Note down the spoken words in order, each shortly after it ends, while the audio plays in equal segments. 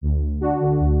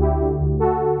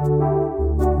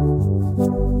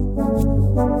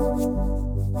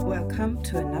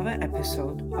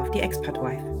episode of The Expat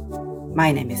Wife.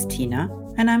 My name is Tina,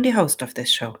 and I'm the host of this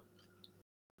show.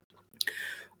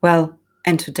 Well,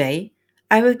 and today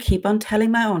I will keep on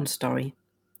telling my own story.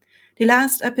 The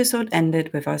last episode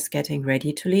ended with us getting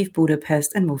ready to leave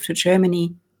Budapest and move to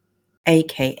Germany,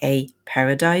 aka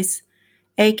Paradise,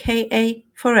 aka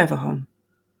Forever Home.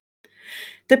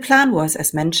 The plan was,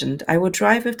 as mentioned, I would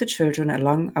drive with the children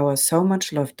along our so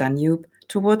much loved Danube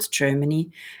towards Germany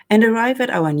and arrive at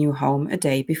our new home a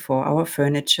day before our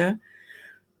furniture,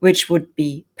 which would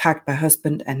be packed by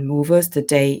husband and movers the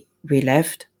day we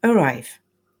left, arrive.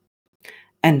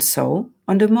 And so,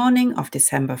 on the morning of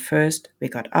December 1st, we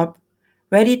got up,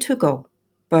 ready to go.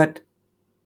 But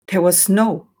there was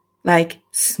snow, like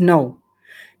snow.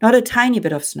 Not a tiny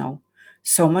bit of snow.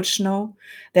 So much snow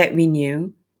that we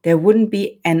knew there wouldn't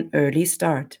be an early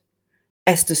start,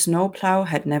 as the snowplow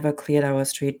had never cleared our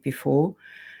street before,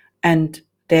 and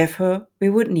therefore we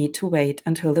would need to wait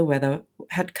until the weather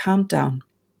had calmed down.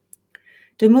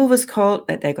 The movers called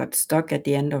that they got stuck at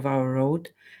the end of our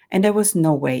road, and there was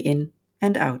no way in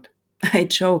and out. I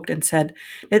joked and said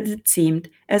that it seemed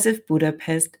as if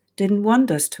Budapest didn't want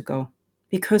us to go,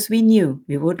 because we knew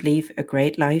we would leave a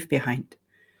great life behind.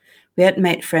 We had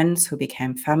made friends who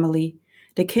became family,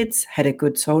 the kids had a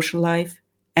good social life,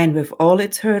 and with all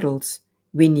its hurdles,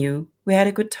 we knew we had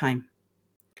a good time.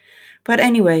 But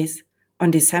anyways,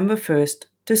 on December 1st,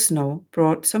 the snow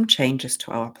brought some changes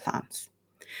to our plans.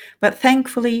 But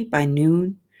thankfully, by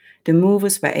noon, the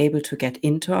movers were able to get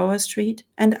into our street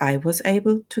and I was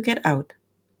able to get out.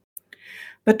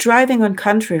 But driving on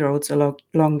country roads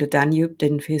along the Danube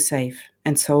didn't feel safe,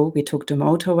 and so we took the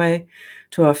motorway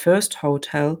to our first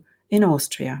hotel in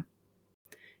Austria.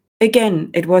 Again,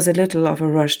 it was a little of a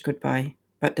rushed goodbye,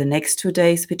 but the next 2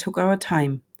 days we took our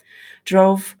time,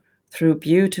 drove through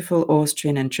beautiful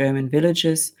Austrian and German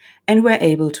villages, and were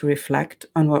able to reflect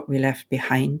on what we left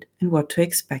behind and what to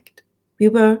expect. We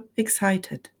were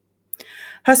excited.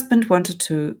 Husband wanted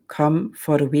to come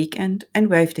for the weekend and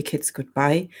wave the kids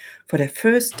goodbye for their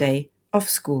first day of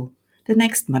school, the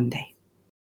next Monday.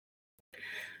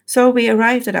 So we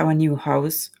arrived at our new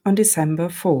house on December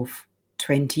 4th,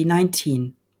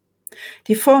 2019.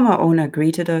 The former owner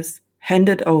greeted us,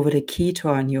 handed over the key to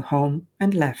our new home,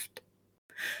 and left.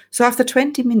 So after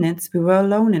 20 minutes, we were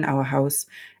alone in our house,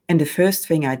 and the first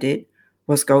thing I did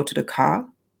was go to the car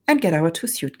and get our 2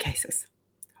 suitcases.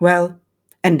 Well,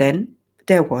 and then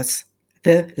there was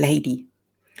the lady.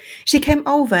 She came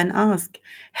over and asked,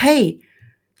 "Hey,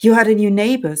 you are the new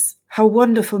neighbors. How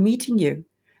wonderful meeting you."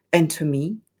 And to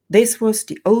me, this was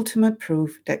the ultimate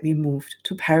proof that we moved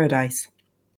to paradise.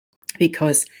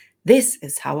 Because this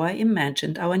is how I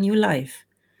imagined our new life.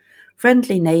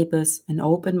 Friendly neighbors, an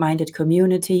open-minded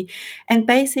community, and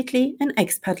basically an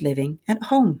expat living at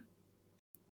home.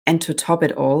 And to top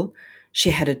it all,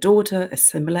 she had a daughter a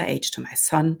similar age to my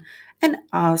son and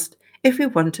asked if we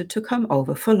wanted to come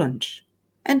over for lunch.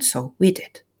 And so we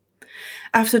did.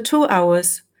 After 2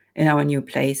 hours in our new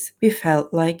place, we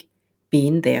felt like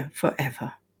being there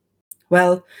forever.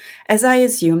 Well, as I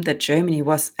assumed that Germany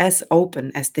was as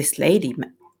open as this lady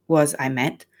was I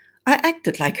met, I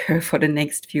acted like her for the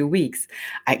next few weeks.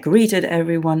 I greeted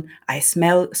everyone, I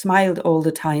smiled all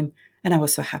the time, and I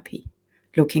was so happy.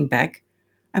 Looking back,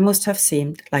 I must have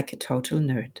seemed like a total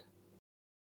nerd.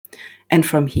 And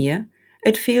from here,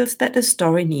 it feels that the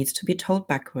story needs to be told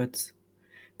backwards.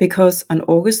 Because on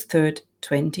August 3rd,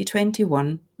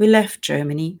 2021, we left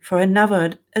Germany for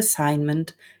another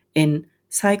assignment in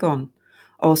Saigon,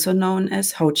 also known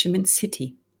as Ho Chi Minh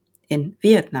City, in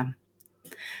Vietnam.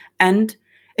 And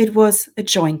it was a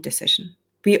joint decision.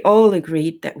 We all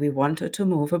agreed that we wanted to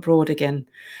move abroad again.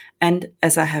 And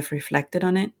as I have reflected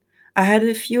on it, I had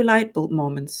a few light bulb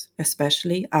moments,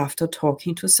 especially after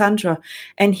talking to Sandra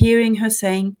and hearing her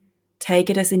saying, "Take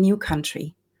it as a new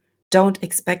country. Don't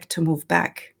expect to move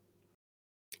back."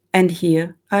 And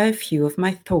here are a few of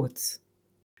my thoughts.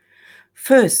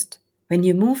 First, when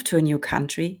you move to a new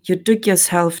country, you dig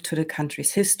yourself to the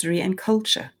country's history and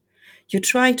culture. You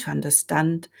try to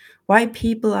understand why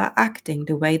people are acting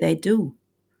the way they do.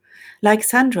 Like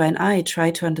Sandra and I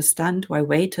try to understand why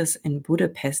waiters in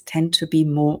Budapest tend to be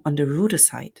more on the ruder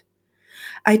side.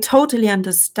 I totally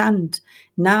understand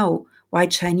now why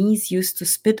Chinese used to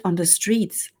spit on the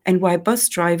streets and why bus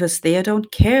drivers there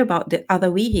don't care about the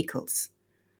other vehicles.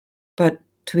 But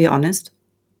to be honest,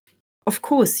 of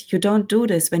course, you don't do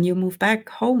this when you move back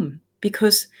home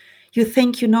because you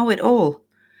think you know it all.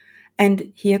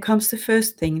 And here comes the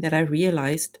first thing that I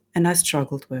realized and I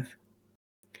struggled with.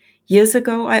 Years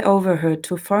ago, I overheard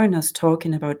 2 foreigners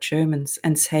talking about Germans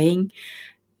and saying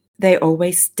they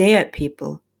always stare at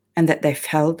people and that they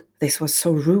felt this was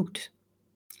so rude.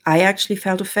 I actually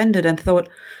felt offended and thought,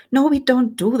 no, we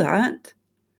don't do that.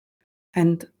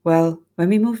 And well, when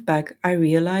we moved back, I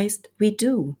realized we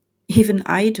do. Even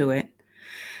I do it.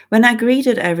 When I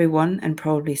greeted everyone and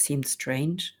probably seemed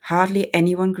strange, hardly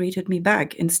anyone greeted me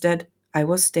back. Instead, I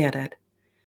was stared at.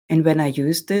 And when I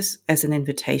used this as an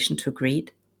invitation to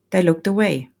greet, they looked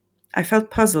away. I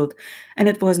felt puzzled, and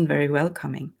it wasn't very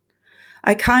welcoming.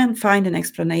 I can't find an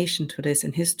explanation to this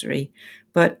in history,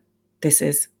 but this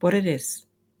is what it is.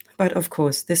 But of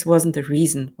course, this wasn't the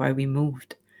reason why we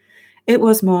moved. It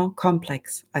was more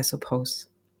complex, I suppose.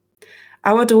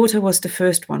 Our daughter was the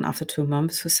first one after 2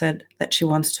 months who said that she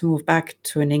wants to move back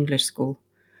to an English school.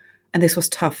 And this was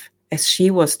tough, as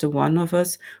she was the one of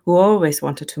us who always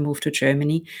wanted to move to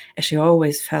Germany, as she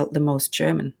always felt the most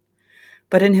German.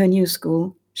 But in her new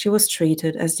school, she was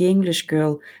treated as the English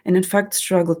girl and in fact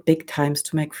struggled big times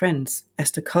to make friends,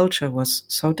 as the culture was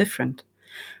so different.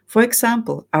 For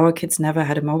example, our kids never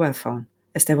had a mobile phone,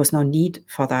 as there was no need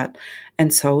for that,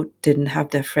 and so didn't have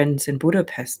their friends in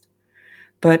Budapest.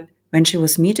 But when she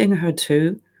was meeting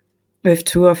with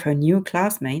two of her new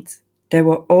classmates, they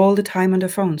were all the time on their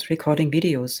phones recording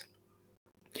videos.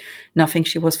 Nothing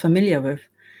she was familiar with.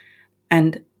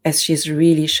 And as she's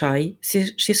really shy,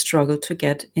 she struggled to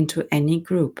get into any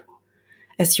group.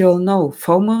 As you all know,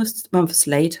 4 months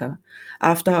later,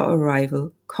 after our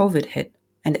arrival, COVID hit,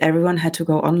 and everyone had to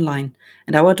go online,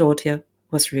 and our daughter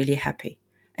was really happy,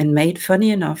 and made,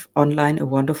 funny enough, online a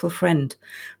wonderful friend,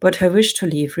 but her wish to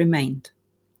leave remained.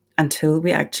 Until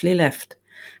we actually left.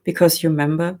 Because you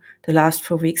remember the last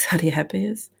 4 weeks how happy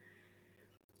is?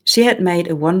 She had made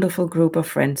a wonderful group of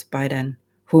friends by then,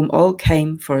 whom all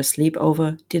came for a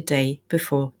sleepover the day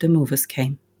before the movers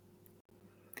came.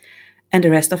 And the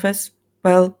rest of us?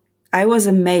 Well, I was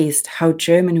amazed how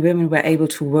German women were able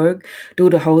to work, do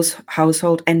the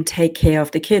household, and take care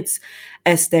of the kids,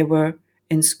 as they were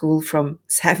in school from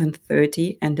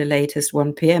 7:30 and the latest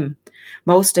 1 p.m.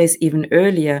 Most days even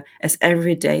earlier, as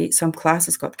every day some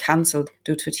classes got cancelled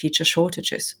due to teacher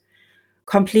shortages.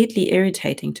 Completely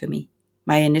irritating to me.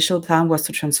 My initial plan was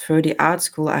to transfer the art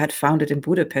school I had founded in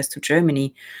Budapest to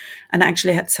Germany, and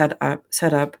actually had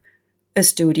set up a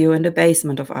studio in the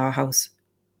basement of our house,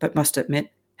 but must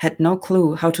admit, had no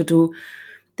clue how to do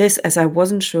this, as I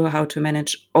wasn't sure how to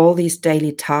manage all these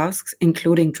daily tasks,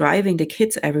 including driving the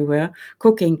kids everywhere,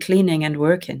 cooking, cleaning, and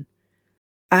working.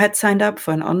 I had signed up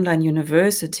for an online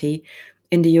university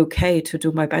in the UK to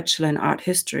do my bachelor in art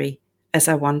history, as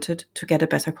I wanted to get a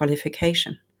better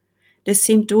qualification. This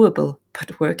seemed doable,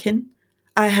 but working?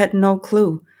 I had no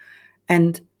clue,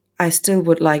 and I still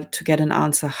would like to get an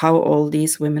answer how all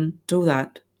these women do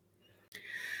that.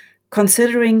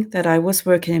 Considering that I was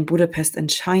working in Budapest and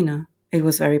China, it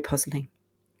was very puzzling.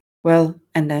 Well,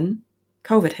 and then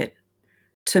COVID hit.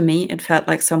 To me, it felt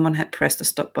like someone had pressed the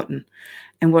stop button.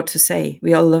 And what to say,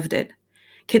 we all loved it.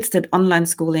 Kids did online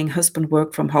schooling, husband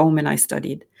worked from home, and I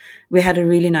studied. We had a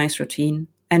really nice routine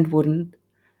and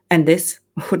this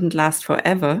wouldn't last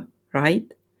forever, right?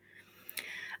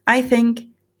 I think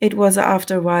it was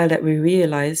after a while that we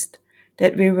realized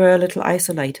that we were a little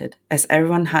isolated, as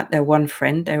everyone had their one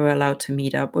friend they were allowed to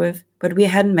meet up with, but we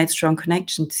hadn't made strong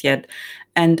connections yet,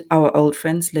 and our old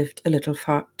friends lived a little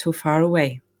too far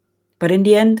away. But in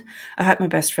the end, I had my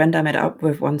best friend I met up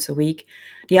with once a week.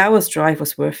 The hour's drive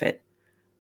was worth it.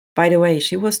 By the way,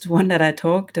 she was the one that I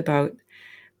talked about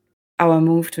our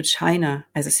move to China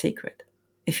as a secret.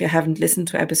 If you haven't listened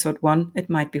to episode 1, it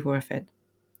might be worth it.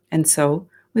 And so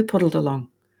we puddled along.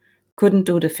 Couldn't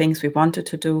do the things we wanted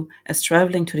to do, as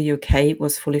traveling to the UK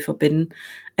was fully forbidden,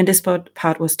 and this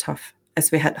part was tough,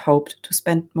 as we had hoped to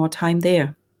spend more time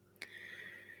there.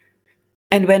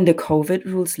 And when the COVID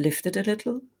rules lifted a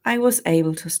little, I was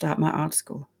able to start my art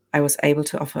school. I was able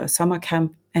to offer a summer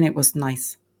camp, and it was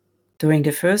nice. During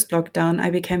the first lockdown, I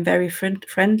became very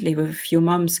friendly with a few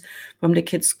moms from the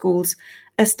kids' schools,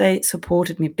 as they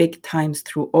supported me big times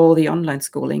through all the online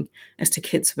schooling, as the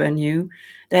kids were new.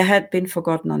 They had been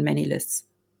forgotten on many lists.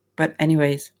 But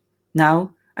anyways,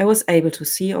 now I was able to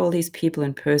see all these people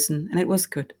in person, and it was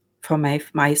good. For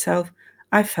myself,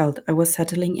 I felt I was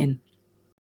settling in.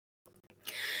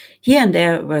 Here and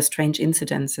there were strange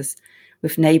incidences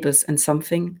with neighbors and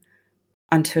something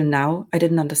until now I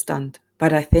didn't understand.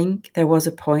 But I think there was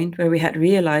a point where we had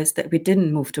realized that we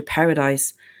didn't move to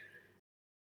paradise,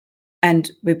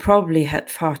 and we probably had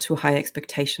far too high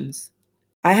expectations.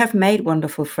 I have made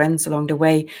wonderful friends along the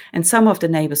way, and some of the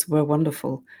neighbors were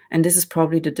wonderful. And this is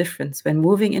probably the difference. When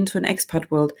moving into an expat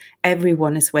world,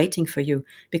 everyone is waiting for you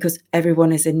because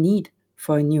everyone is in need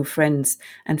for new friends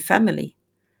and family.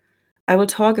 I will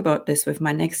talk about this with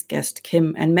my next guest,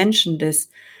 Kim, and mention this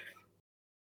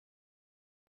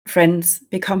Friends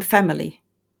become family.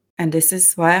 And this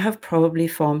is why I have probably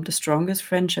formed the strongest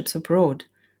friendships abroad.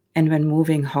 And when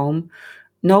moving home,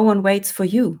 no one waits for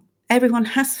you. Everyone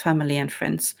has family and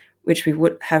friends, which we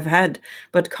would have had,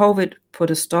 but COVID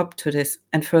put a stop to this.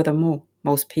 And furthermore,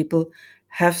 most people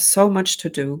have so much to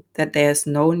do that there's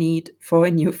no need for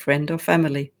a new friend or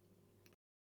family.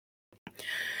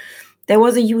 There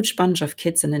was a huge bunch of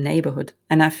kids in the neighborhood,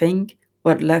 and I think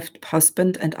what left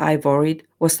husband and I worried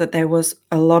was that there was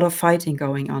a lot of fighting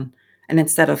going on. And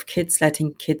instead of kids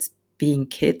letting kids being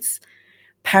kids,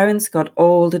 parents got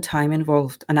all the time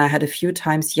involved, and I had a few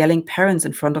times yelling parents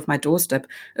in front of my doorstep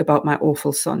about my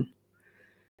awful son.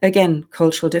 Again,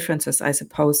 cultural differences, I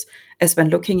suppose, as when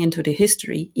looking into the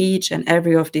history, each and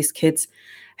every of these kids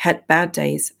had bad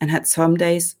days and had some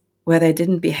days where they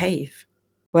didn't behave.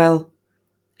 Well,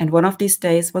 and one of these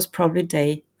days was probably the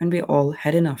day when we all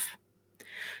had enough.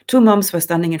 Two moms were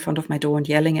standing in front of my door and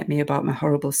yelling at me about my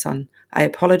horrible son. I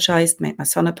apologized, made my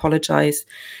son apologize.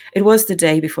 It was the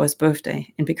day before his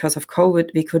birthday, and because of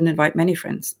COVID, we couldn't invite many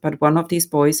friends. But one of these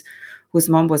boys, whose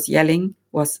mom was yelling,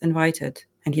 was invited,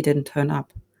 and he didn't turn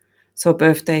up. So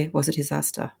birthday was a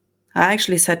disaster. I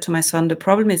actually said to my son, the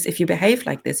problem is if you behave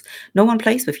like this, no one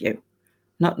plays with you,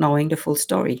 not knowing the full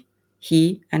story.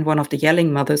 He and one of the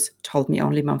yelling mothers told me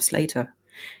only months later.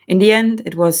 In the end,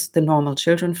 it was the normal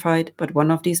children fight, but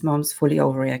one of these moms fully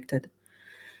overreacted.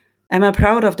 Am I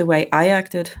proud of the way I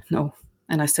acted? No.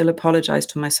 And I still apologize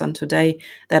to my son today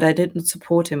that I didn't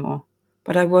support him more.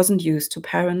 But I wasn't used to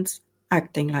parents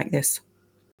acting like this.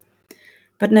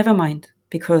 But never mind,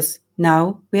 because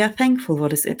now we are thankful for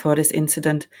this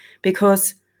incident,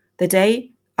 because the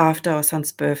day after our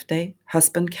son's birthday,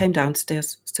 husband came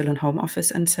downstairs, still in home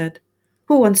office, and said,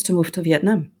 "Who wants to move to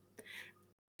Vietnam?"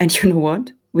 And you know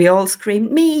what? We all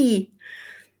screamed, "Me!"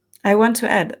 I want to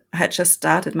add, I had just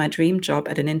started my dream job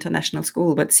at an international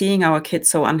school, but seeing our kids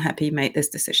so unhappy made this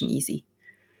decision easy.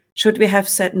 Should we have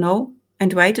said no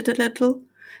and waited a little,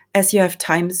 as you have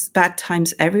bad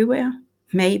times everywhere?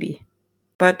 Maybe,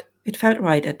 but it felt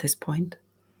right at this point.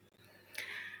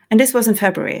 And this was in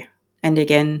February, and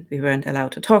again, we weren't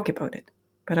allowed to talk about it.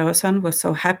 But our son was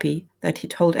so happy that he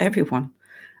told everyone.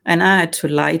 And I had to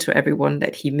lie to everyone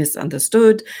that he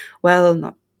misunderstood.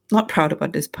 Well, not proud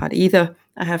about this part either,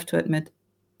 I have to admit.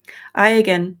 I,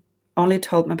 again, only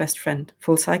told my best friend,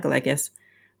 full cycle, I guess.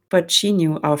 But she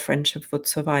knew our friendship would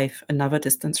survive another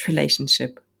distance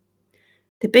relationship.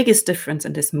 The biggest difference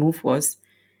in this move was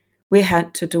we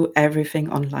had to do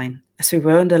everything online, as we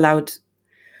weren't allowed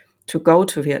to go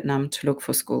to Vietnam to look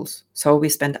for schools. So we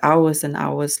spent hours and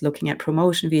hours looking at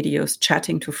promotion videos,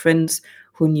 chatting to friends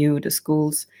who knew the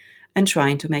schools, and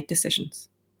trying to make decisions.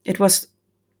 It was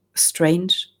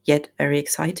strange, yet very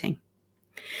exciting.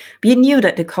 We knew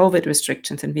that the COVID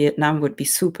restrictions in Vietnam would be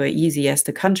super easy as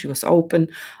the country was open,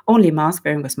 only mask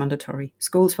wearing was mandatory,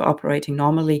 schools were operating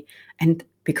normally, and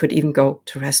we could even go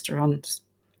to restaurants.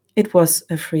 It was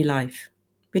a free life.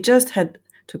 We just had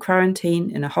to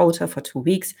quarantine in a hotel for 2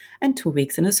 weeks and 2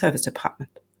 weeks in a service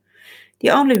department. The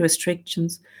only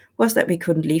restrictions was that we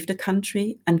couldn't leave the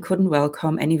country and couldn't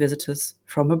welcome any visitors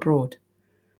from abroad.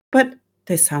 But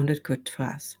they sounded good to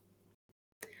us.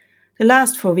 The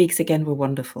last 4 weeks again were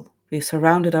wonderful. We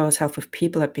surrounded ourselves with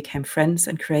people that became friends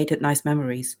and created nice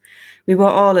memories. We were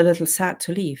all a little sad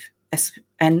to leave,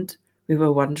 and we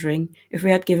were wondering if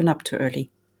we had given up too early.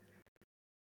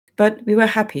 But we were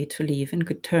happy to leave in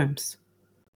good terms.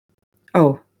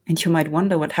 Oh, and you might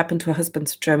wonder what happened to her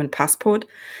husband's German passport,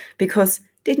 because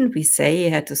didn't we say he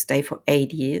had to stay for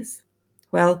 8 years?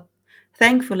 Well,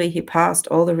 thankfully he passed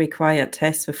all the required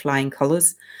tests with flying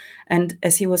colors, and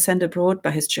as he was sent abroad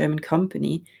by his German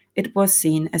company, it was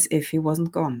seen as if he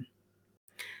wasn't gone.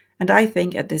 And I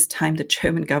think at this time the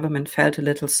German government felt a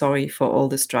little sorry for all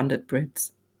the stranded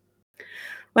Brits.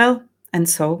 Well, and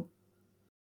so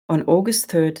on August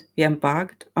 3rd, we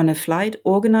embarked on a flight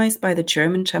organized by the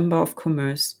German Chamber of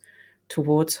Commerce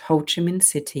towards Ho Chi Minh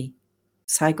City,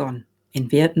 Saigon, in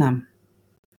Vietnam.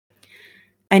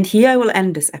 And here I will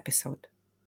end this episode.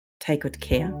 Take good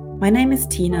care. My name is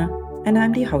Tina, and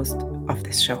I'm the host of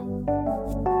this show.